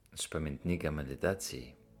Z pamiętnika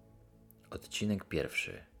medytacji, odcinek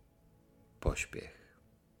 1. Pośpiech.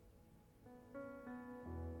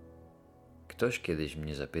 Ktoś kiedyś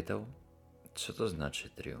mnie zapytał, co to znaczy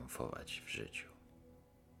triumfować w życiu.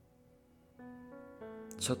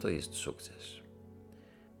 Co to jest sukces?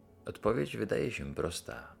 Odpowiedź wydaje się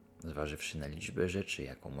prosta, zważywszy na liczbę rzeczy,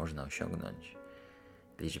 jaką można osiągnąć,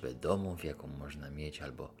 liczbę domów, jaką można mieć,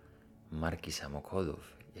 albo marki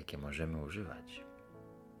samochodów, jakie możemy używać.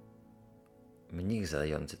 Mnich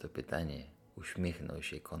zadający to pytanie uśmiechnął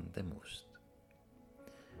się kątem ust.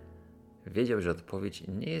 Wiedział, że odpowiedź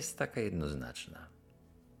nie jest taka jednoznaczna.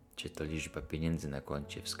 Czy to liczba pieniędzy na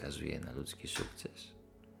koncie wskazuje na ludzki sukces?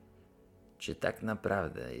 Czy tak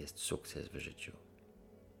naprawdę jest sukces w życiu?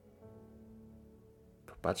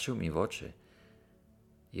 Popatrzył mi w oczy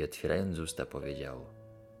i otwierając usta powiedział: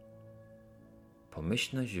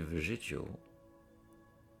 pomyślność w życiu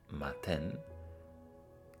ma ten,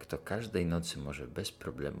 kto każdej nocy może bez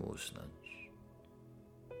problemu usnąć.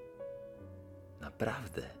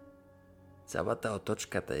 Naprawdę, cała ta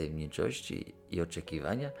otoczka tajemniczości i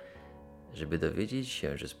oczekiwania, żeby dowiedzieć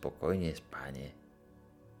się, że spokojnie spanie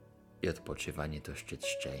i odpoczywanie to szczyt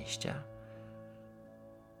szczęścia?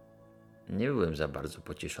 Nie byłem za bardzo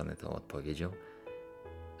pocieszony tą odpowiedzią,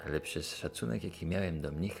 ale przez szacunek, jaki miałem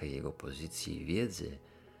do mnicha i jego pozycji i wiedzy,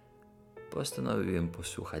 postanowiłem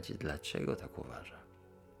posłuchać, dlaczego tak uważa.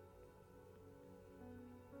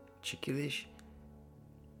 Czy kiedyś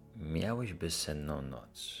miałeś bezsenną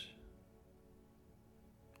noc?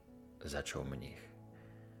 Zaczął mnich,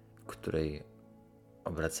 której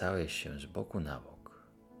obracałeś się z boku na bok.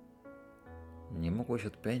 Nie mogłeś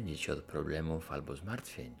odpędzić się od problemów albo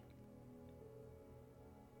zmartwień.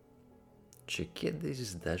 Czy kiedyś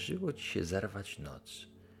zdarzyło ci się zarwać noc,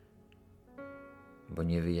 bo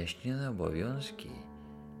niewyjaśnione obowiązki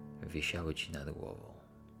wisiały ci nad głową?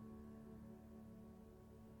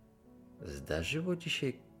 Zdarzyło ci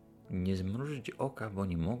się nie zmrużyć oka, bo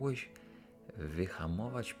nie mogłeś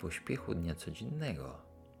wyhamować pośpiechu dnia codziennego.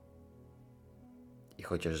 I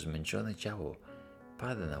chociaż zmęczone ciało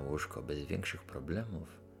pada na łóżko bez większych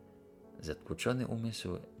problemów, zatłuczony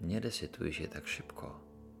umysł nie resetuje się tak szybko.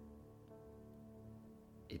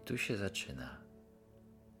 I tu się zaczyna.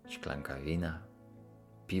 Szklanka wina,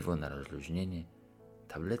 piwo na rozluźnienie,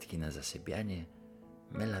 tabletki na zasypianie,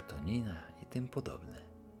 melatonina i tym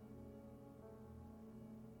podobne.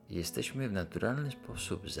 Jesteśmy w naturalny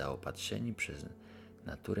sposób zaopatrzeni przez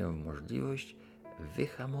naturę w możliwość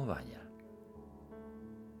wyhamowania.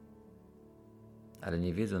 Ale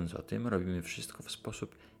nie wiedząc o tym, robimy wszystko w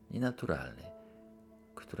sposób nienaturalny,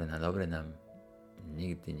 który na dobre nam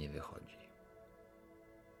nigdy nie wychodzi.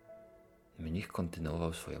 Mnich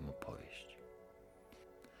kontynuował swoją opowieść.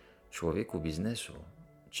 Człowieku biznesu,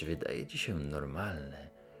 czy wydaje ci się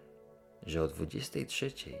normalne, że o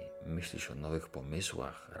 23 myślisz o nowych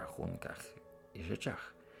pomysłach, rachunkach i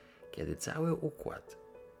rzeczach, kiedy cały układ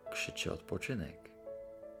krzyczy odpoczynek?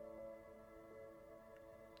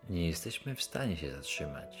 Nie jesteśmy w stanie się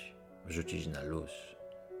zatrzymać, wrzucić na luz,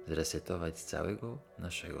 zresetować całego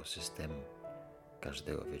naszego systemu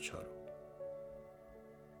każdego wieczoru.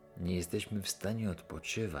 Nie jesteśmy w stanie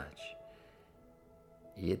odpoczywać.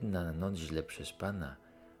 Jedna noc źle przespana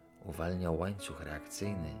uwalnia łańcuch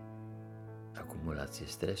reakcyjny, akumulację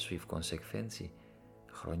stresu i w konsekwencji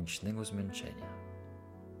chronicznego zmęczenia.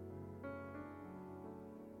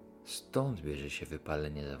 Stąd bierze się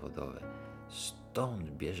wypalenie zawodowe, stąd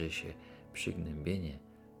bierze się przygnębienie,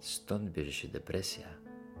 stąd bierze się depresja,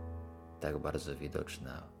 tak bardzo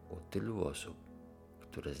widoczna u tylu osób,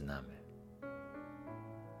 które znamy.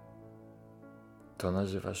 To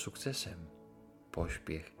nazywasz sukcesem: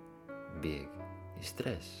 pośpiech, bieg i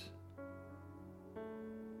stres.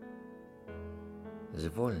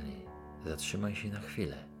 Zwolnij, zatrzymaj się na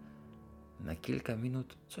chwilę, na kilka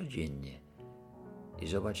minut codziennie i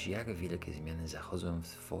zobacz, jak wielkie zmiany zachodzą w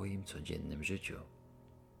Twoim codziennym życiu.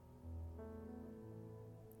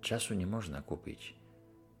 Czasu nie można kupić,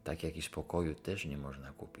 tak jak i spokoju też nie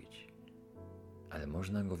można kupić, ale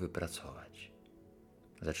można go wypracować,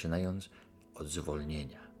 zaczynając od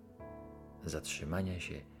zwolnienia, zatrzymania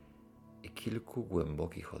się i kilku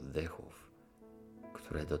głębokich oddechów,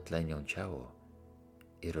 które dotlenią ciało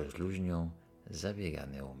i rozluźnią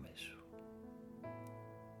zabiegany umysł.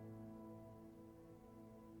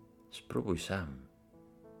 Spróbuj sam.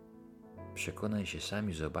 Przekonaj się sam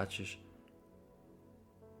i zobaczysz,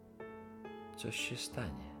 coś się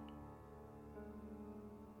stanie.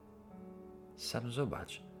 Sam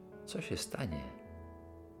zobacz, co się stanie,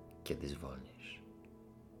 kiedy zwolnisz.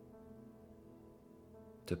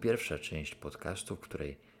 To pierwsza część podkastu, w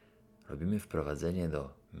której robimy wprowadzenie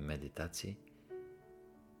do medytacji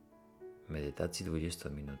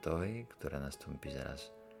 20-minutowej, która nastąpi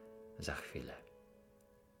zaraz za chwilę.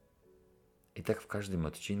 I tak w każdym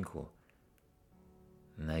odcinku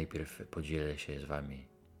najpierw podzielę się z Wami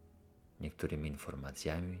niektórymi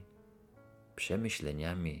informacjami,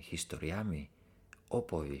 przemyśleniami, historiami,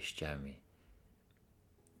 opowieściami.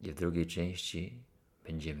 I w drugiej części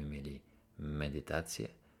będziemy mieli medytacje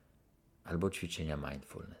albo ćwiczenia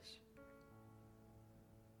mindfulness.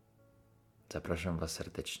 Zapraszam Was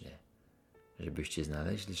serdecznie, żebyście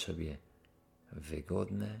znaleźli sobie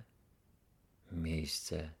wygodne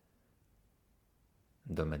miejsce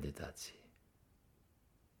do medytacji.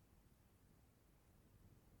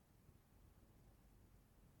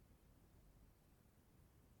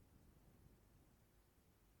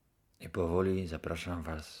 I powoli zapraszam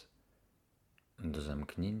Was do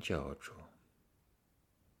zamknięcia oczu.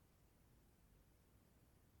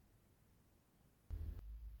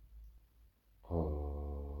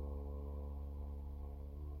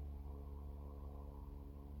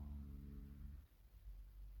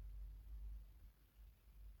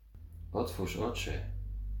 Otwórz oczy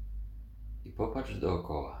i popatrz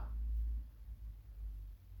dookoła.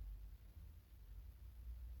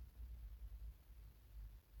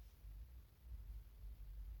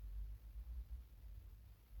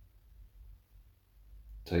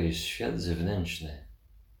 To jest świat zewnętrzny,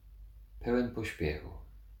 pełen pośpiechu.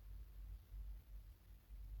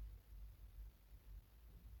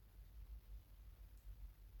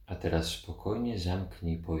 A teraz spokojnie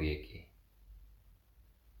zamknij powieki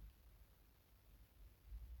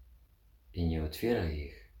i nie otwieraj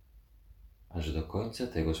ich aż do końca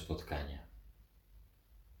tego spotkania.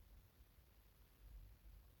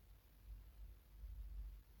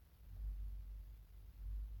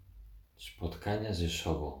 Spotkania ze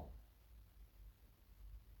sobą.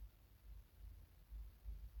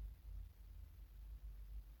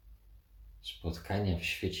 Spotkania w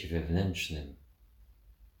świecie wewnętrznym,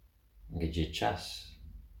 gdzie czas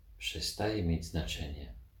przestaje mieć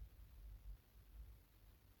znaczenie.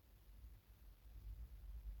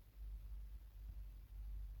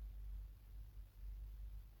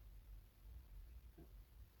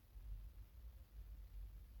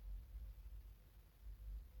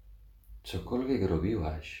 Cokolwiek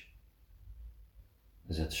robiłaś,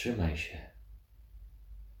 zatrzymaj się.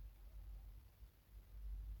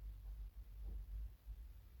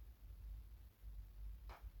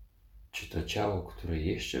 Czy to ciało, które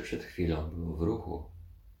jeszcze przed chwilą było w ruchu?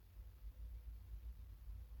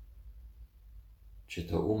 Czy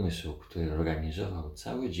to umysł, który organizował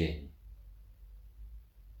cały dzień?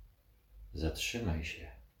 Zatrzymaj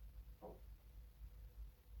się.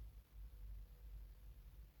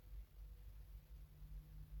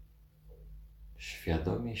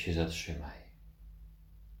 Świadomie się zatrzymaj.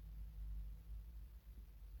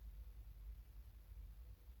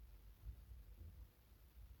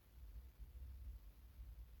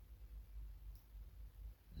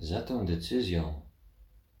 Za tą decyzją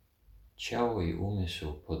ciało i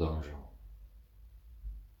umysł podążą.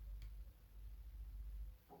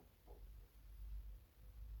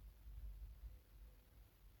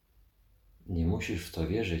 Nie musisz w to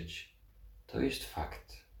wierzyć, to jest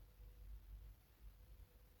fakt.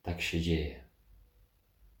 Tak się dzieje.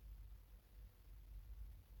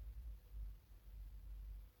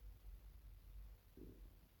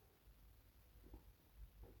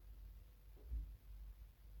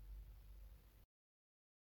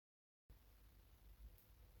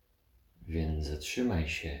 Więc zatrzymaj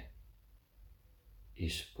się i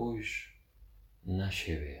spójrz na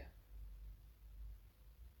siebie.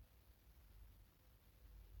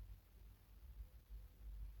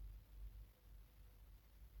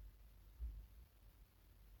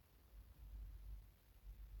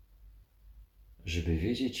 Żeby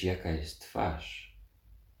wiedzieć, jaka jest twarz,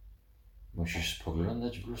 musisz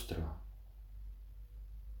spoglądać w lustro.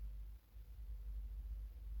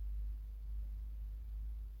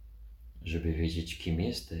 Żeby wiedzieć, kim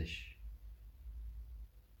jesteś,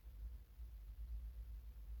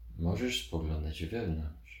 możesz spoglądać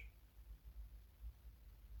wewnątrz.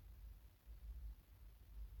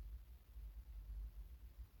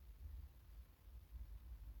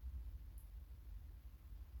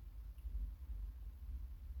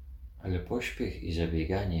 Ale pośpiech i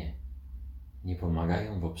zabieganie nie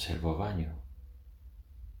pomagają w obserwowaniu,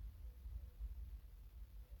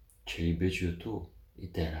 czyli byciu tu i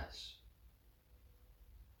teraz.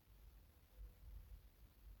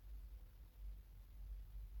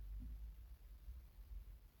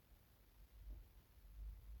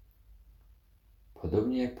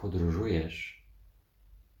 Podobnie jak podróżujesz,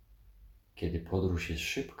 Kiedy podróż jest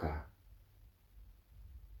szybka,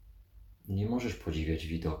 nie możesz podziwiać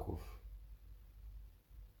widoków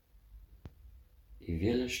i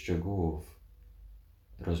wiele szczegółów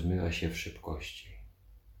rozmywa się w szybkości.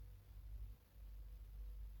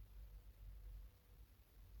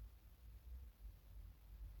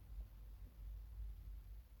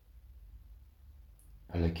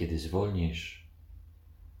 Ale kiedy zwolnisz,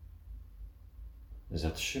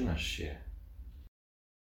 zatrzymasz się,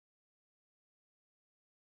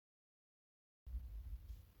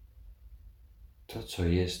 to, co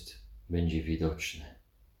jest, będzie widoczne.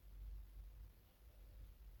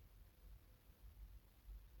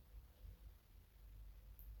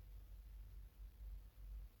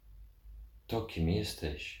 To, kim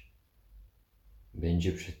jesteś,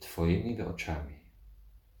 będzie przed Twoimi oczami.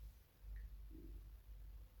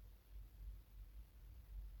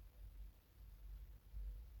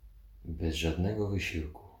 Bez żadnego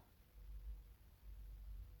wysiłku.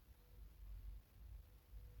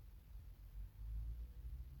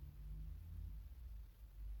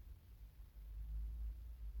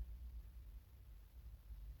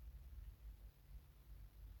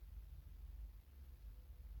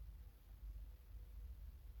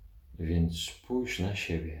 Więc spójrz na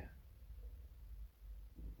siebie.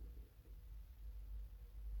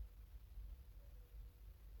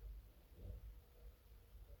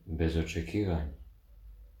 Bez oczekiwań,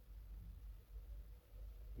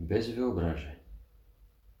 bez wyobrażeń.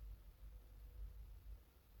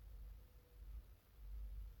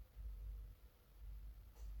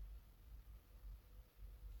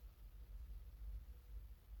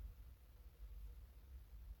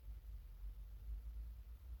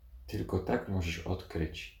 Tylko tak możesz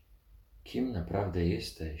odkryć, kim naprawdę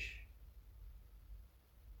jesteś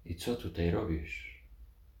i co tutaj robisz.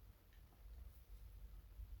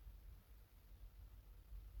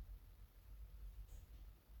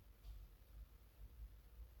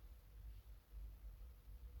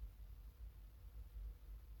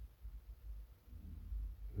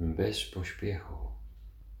 Bez pośpiechu.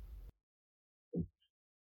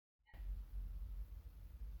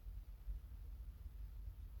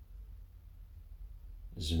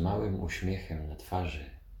 Z małym uśmiechem na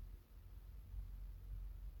twarzy.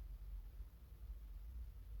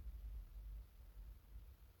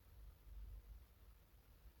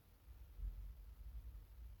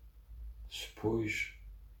 Spójrz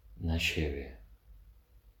na siebie.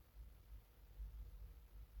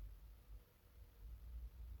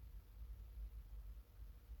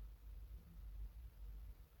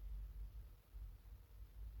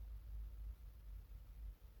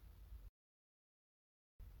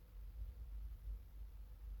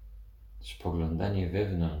 Spoglądanie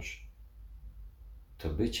wewnątrz to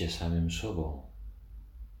bycie samym sobą.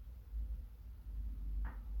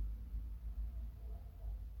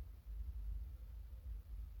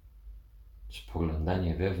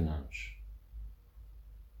 Spoglądanie wewnątrz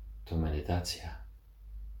to medytacja.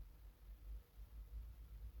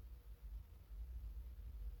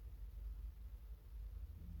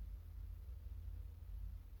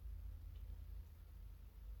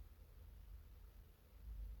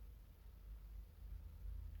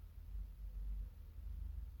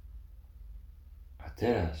 A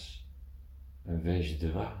teraz weź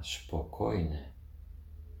 2 spokojne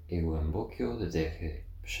i głębokie oddechy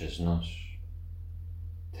przez nos.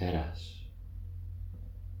 Teraz.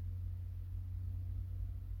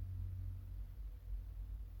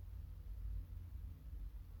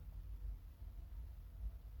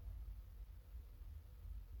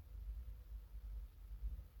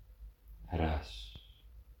 Raz.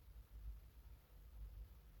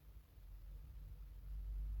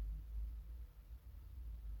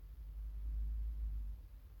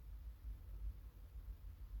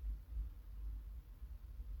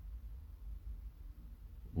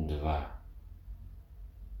 2.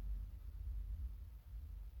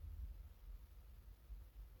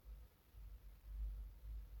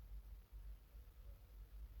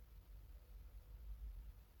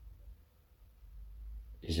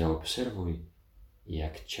 I zaobserwuj,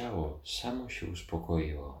 jak ciało samo się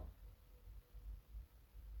uspokoiło.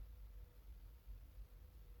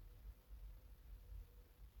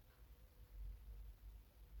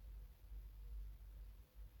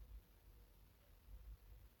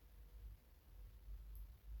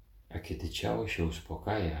 A kiedy ciało się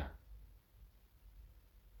uspokaja,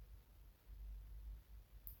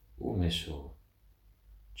 umysł,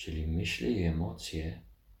 czyli myśli i emocje,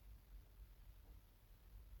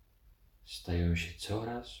 stają się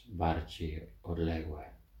coraz bardziej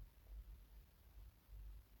odległe.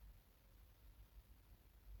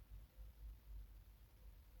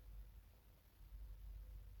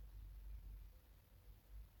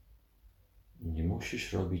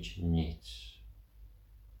 musisz robić nic.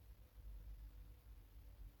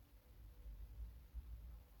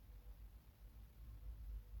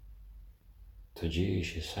 To dzieje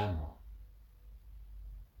się samo.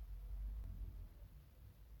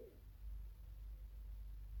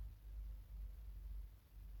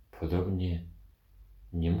 Podobnie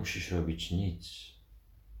nie musisz robić nic,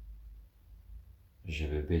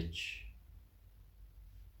 żeby być.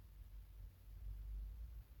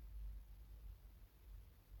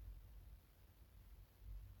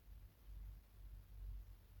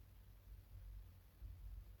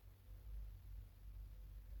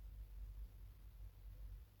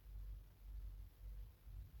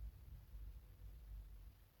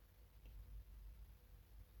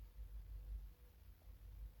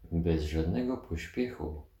 Bez żadnego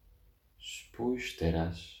pośpiechu spójrz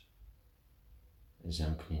teraz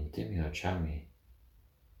zamkniętymi oczami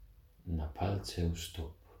na palce u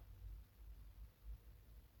stóp.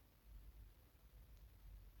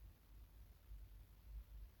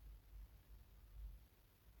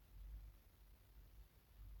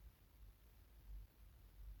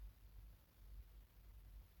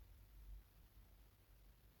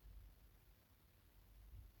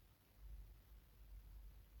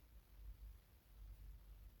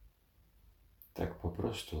 Tak po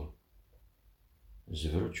prostu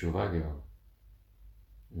zwróć uwagę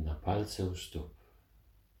na palce u stóp.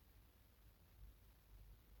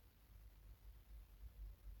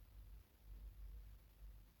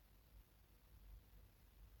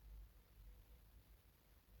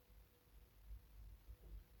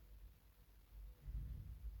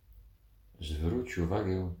 Zwróć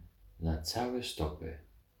uwagę na całe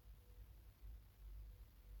stopy.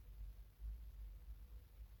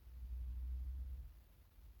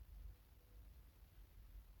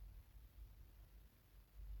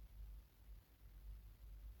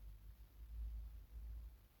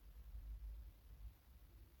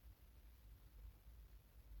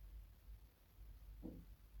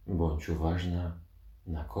 Bądź uważna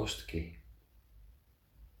na kostki.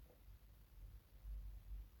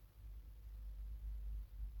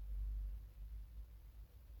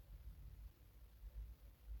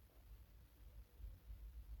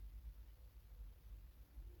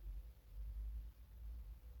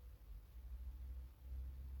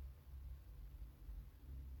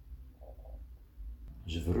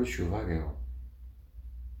 Zwróć uwagę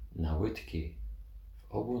na łydki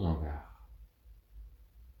w obu nogach.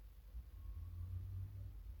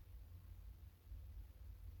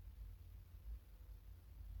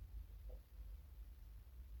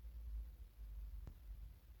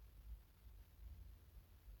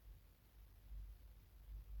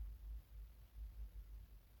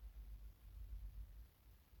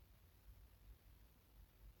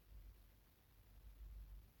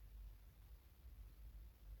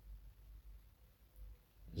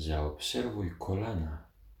 Zaobserwuj kolana.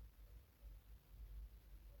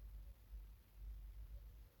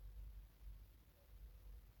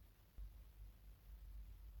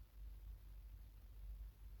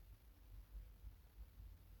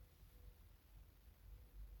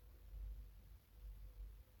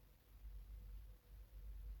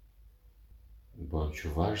 Bądź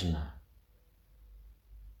uważna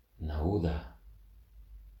na uda.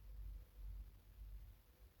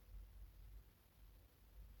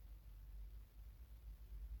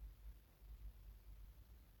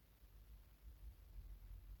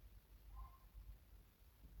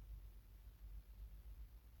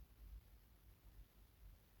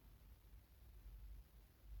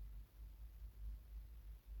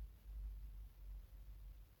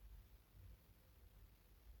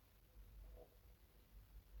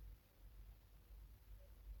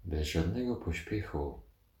 Bez żadnego pośpiechu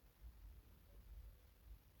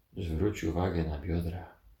zwróć uwagę na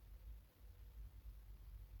biodra.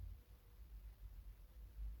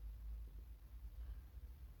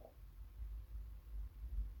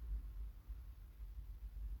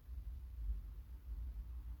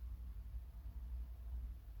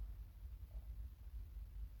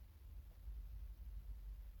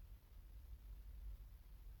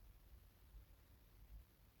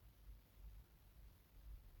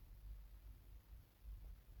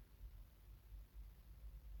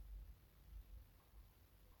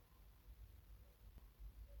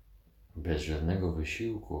 Bez żadnego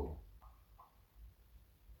wysiłku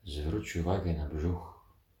zwróć uwagę na brzuch.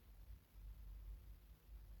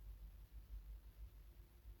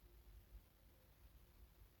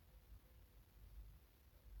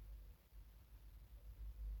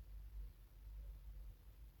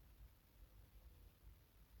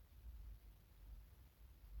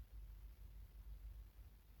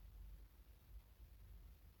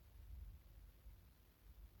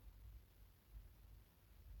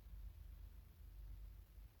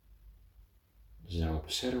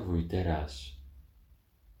 Zaobserwuj teraz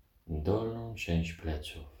dolną część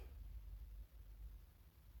pleców.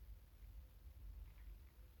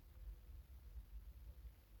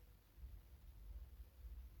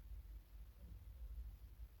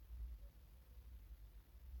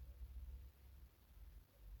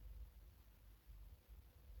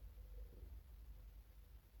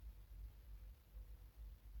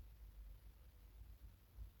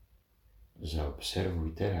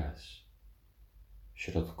 Zaobserwuj teraz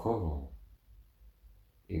środkową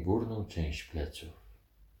i górną część pleców.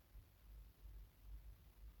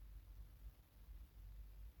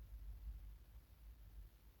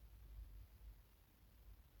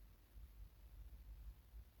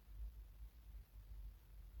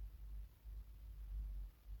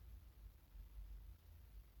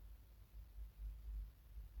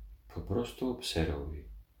 Po prostu obserwuj.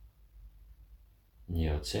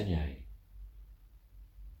 Nie oceniaj.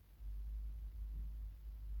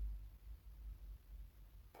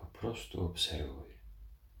 Po prostu obserwuj.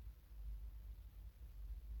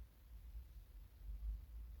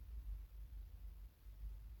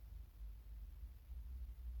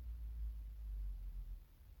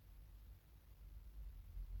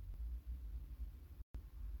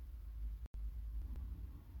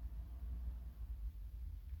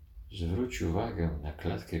 Zwróć uwagę na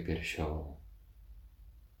klatkę piersiową.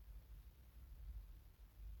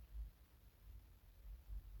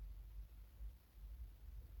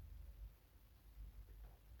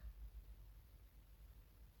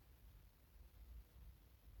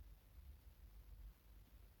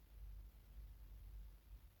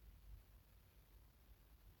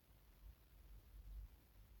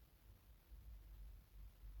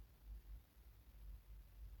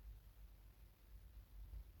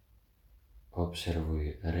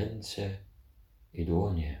 Obserwuj ręce i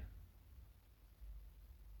dłonie.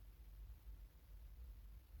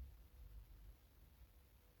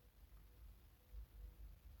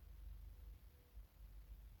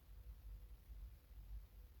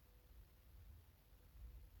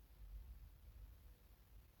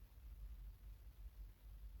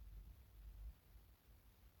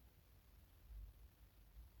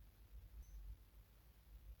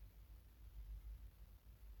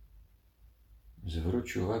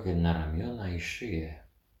 Zwróć uwagę na ramiona i szyję.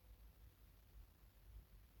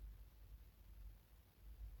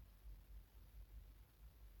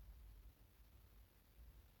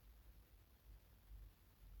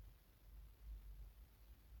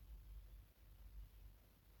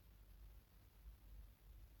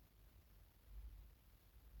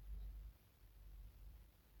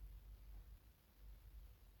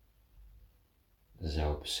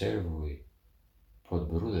 Zaobserwuj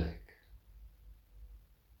podbródek.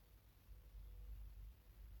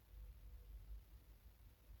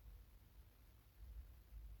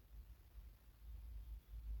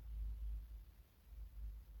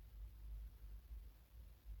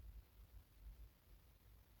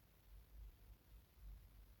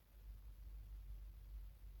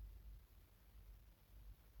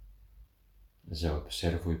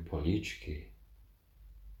 Zaobserwuj policzki.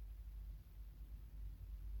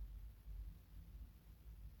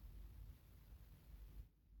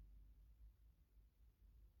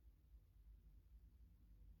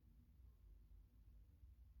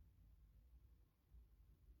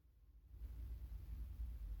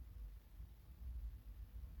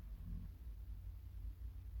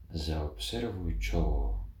 Zaobserwuj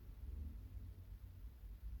czoło.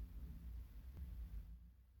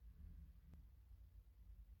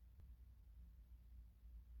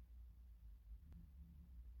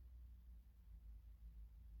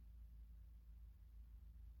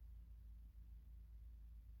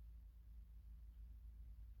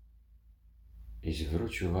 I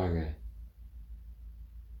zwróć uwagę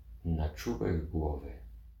na czubek głowy.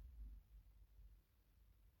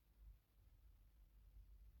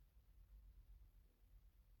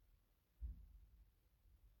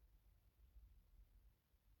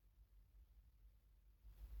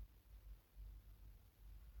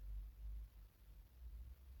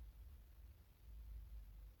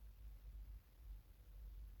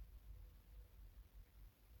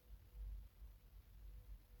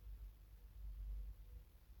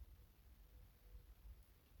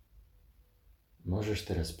 Możesz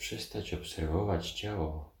teraz przestać obserwować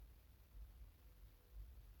ciało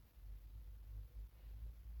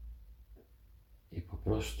i po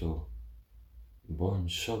prostu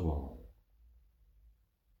bądź sobą.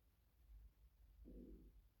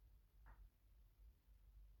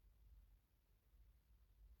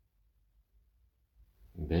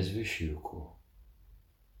 Bez wysiłku.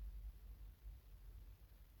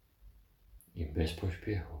 I bez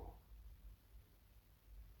pośpiechu.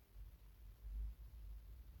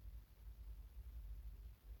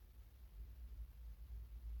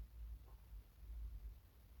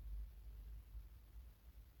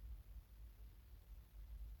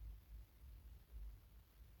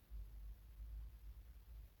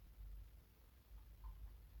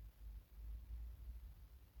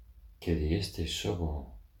 Kiedy jesteś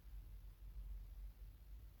sobą,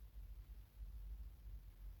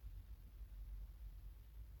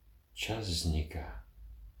 czas znika.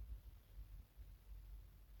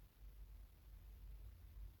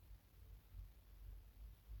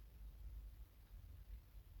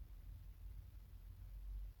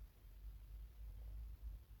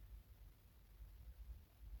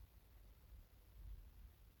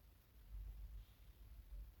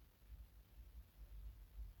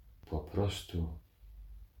 Po prostu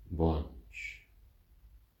bądź.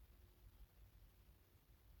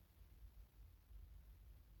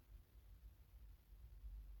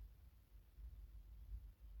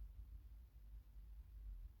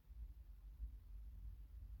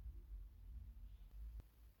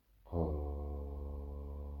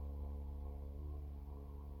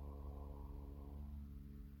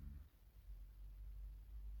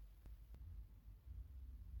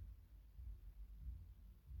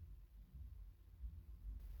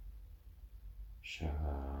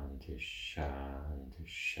 Shanti, shanti,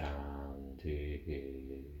 shanti.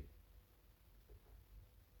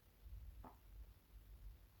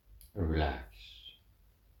 Relax.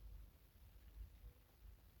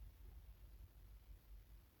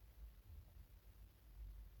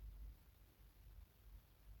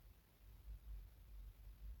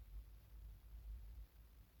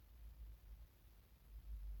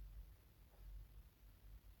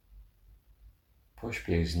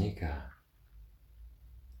 Pośpiech znika,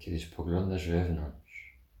 kiedy spoglądasz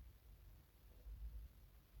wewnątrz.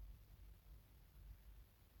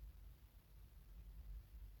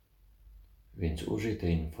 Więc użyj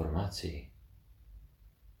tej informacji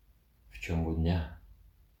w ciągu dnia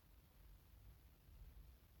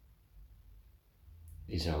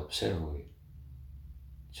i zaobserwuj,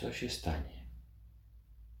 co się stanie.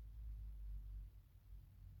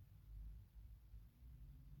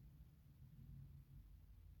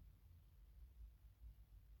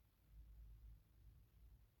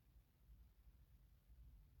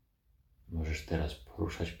 Możesz teraz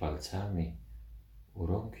poruszać palcami u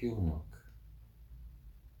rąk i u nóg.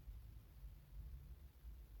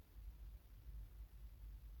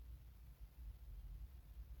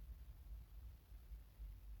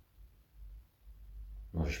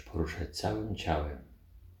 Możesz poruszać całym ciałem.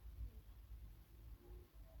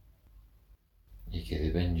 I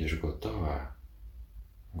kiedy będziesz gotowa,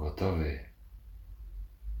 gotowy,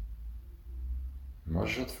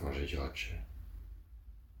 możesz otworzyć oczy.